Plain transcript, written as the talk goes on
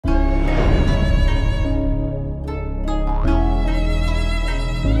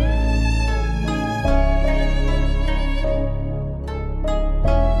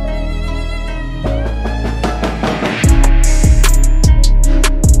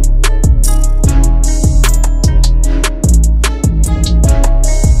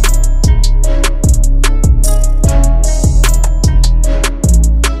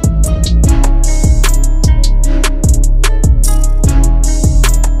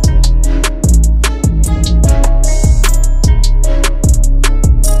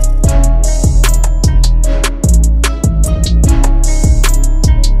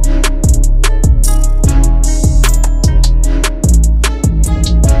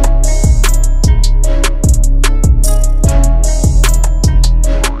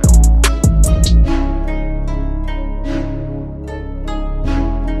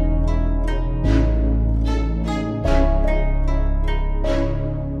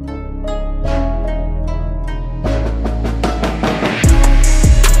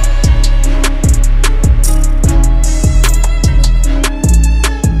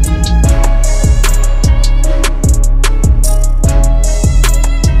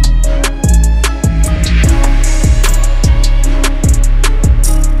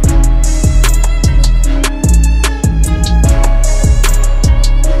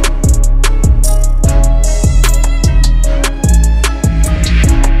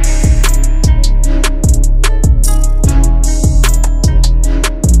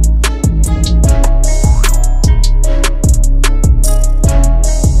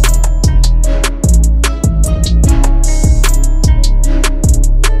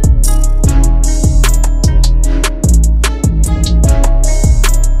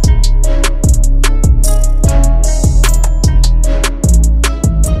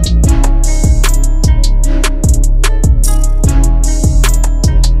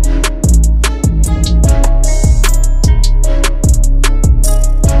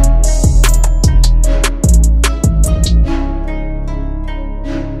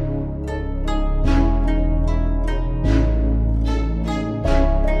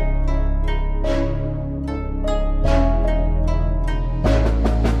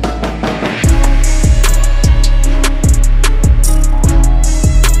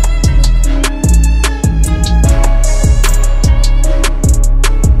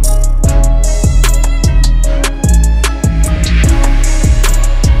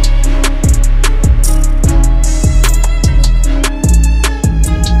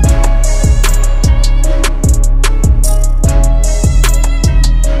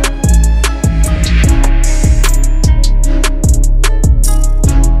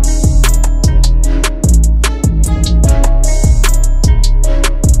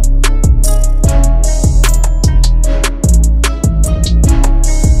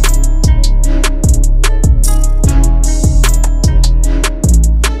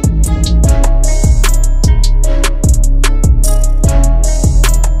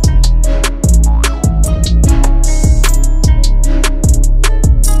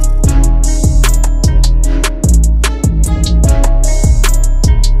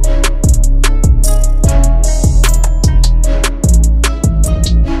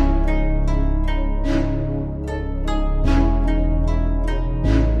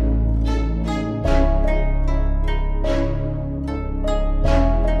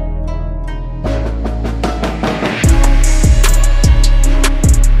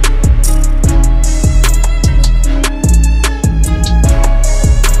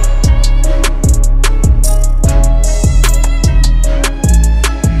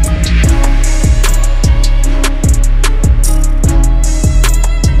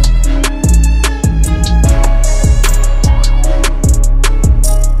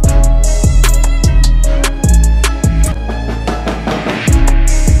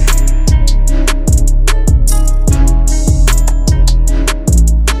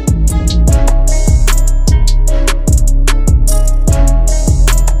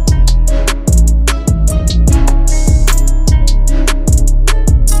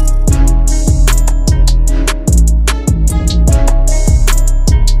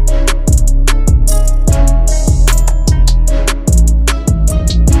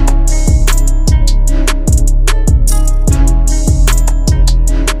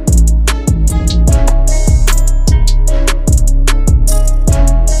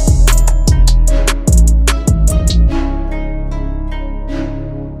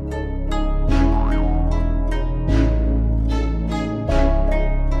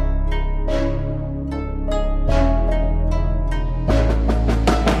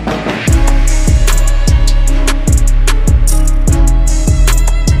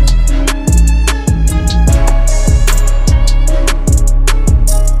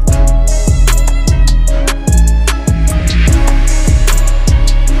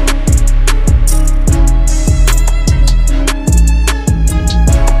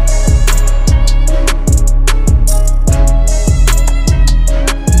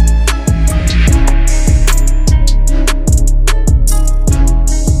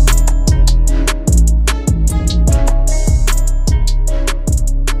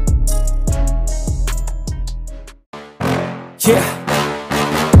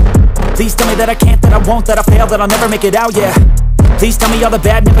me that I can't, that I won't, that I fail, that I'll never make it out, yeah. Please tell me all the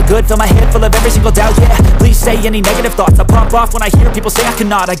bad, never good. Fill my head full of every single doubt, yeah. Please say any negative thoughts. I pop off when I hear people say I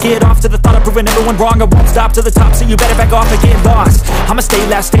cannot. I get off to the thought of proving everyone wrong. I won't stop to the top, so you better back off and get lost. I'ma stay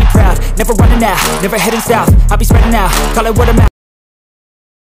loud, stay proud, never running out, never heading south. I'll be spreading out, call it word of mouth.